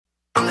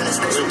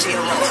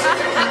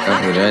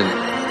Copy that.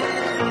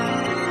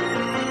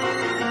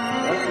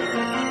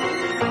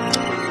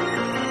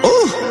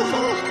 Ooh,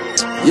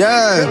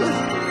 yeah,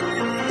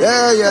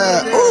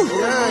 ooh,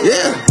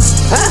 yeah.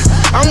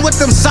 I'm with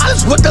them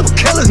solids, with them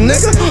killers,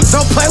 nigga.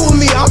 Don't play with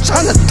me, I'm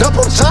tryna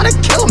double, tryna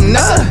kill them,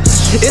 nigga.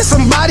 If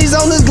some bodies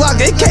on this Glock,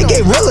 it can't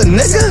get realer,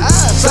 nigga.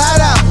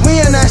 Slide out,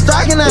 we in that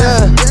striking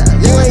out.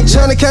 You ain't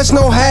tryna catch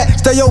no hat,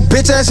 stay your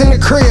bitch ass in the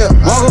crib.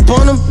 Walk up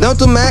on them,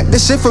 dump the Mac,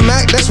 this shit for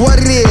Mac, that's what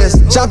it is.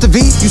 Shout to V,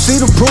 you see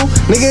the proof,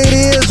 nigga, it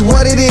is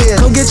what it is.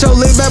 Come get your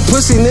lick back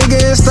pussy, nigga,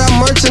 and stop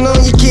merching on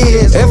your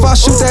kids. If I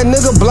shoot that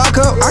nigga block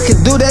up, I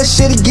can do that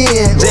shit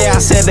again. Jay,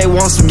 I said they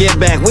want some get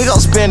back, we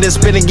gon' spin this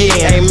spin again.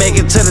 Ain't make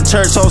it to the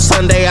church on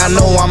Sunday, I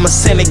know I'ma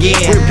sin again.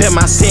 Repent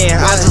my sin,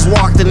 I just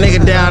walked the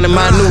nigga down in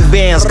my new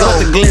Benz. Got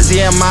the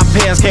glizzy in my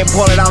pants, can't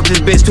pull it out, this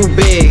bitch too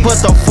big.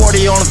 Put the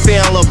 40 on the fan,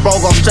 little bro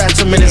gon' strap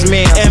him in his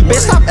man. And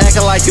bitch, stop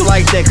acting like you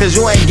like that, cause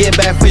you ain't get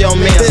back for your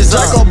man. This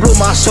Draco blew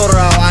my shoulder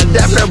out, I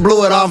definitely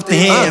blew it off the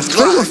hands.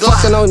 Finger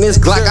fucking on this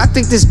Glock, I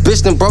think this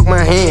bitch done broke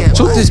my hand.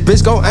 Shoot this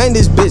bitch, gon' aim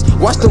this bitch,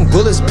 watch them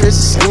bullets pierce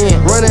his skin.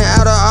 Running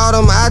out of all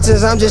them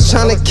options, I'm just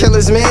tryna kill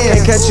his man.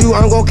 Can't catch you,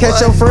 I'm gon' catch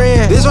your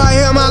friend. This right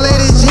here, my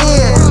lady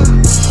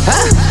Jen.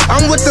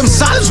 I'm with them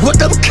solids, with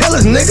them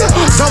killers, nigga.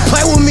 Don't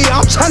play with me,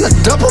 I'm tryna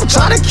double,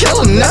 tryna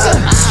kill them, nigga.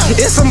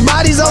 If some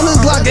bodies on this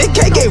Glock, it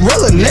can't get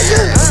realer,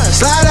 nigga.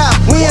 Slide out,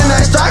 we in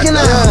that striking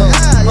out.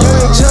 You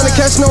ain't tryna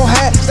catch no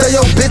hat, stay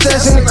your bitch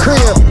ass in the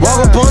crib. Walk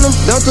up on them,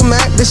 dump the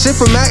Mac, this shit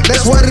for Mac,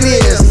 that's what it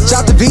is.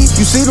 Shout to V,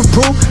 you see the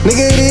proof,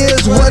 nigga, it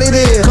is what it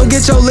is. Come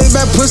get your lick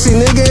back pussy,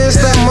 nigga, and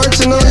stop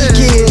merching on your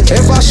kids.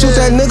 If I shoot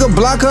that nigga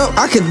block up,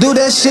 I could do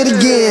that shit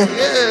again.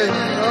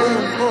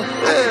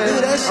 I can do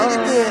that shit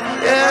again.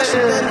 If I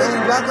shoot that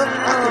nigga block up,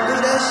 I can do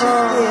that shit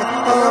again.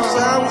 Come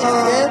outside, we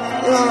again,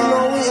 and you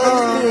know we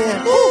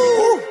again.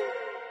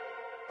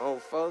 Oh,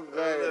 fuck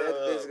that. That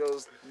bitch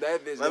goes.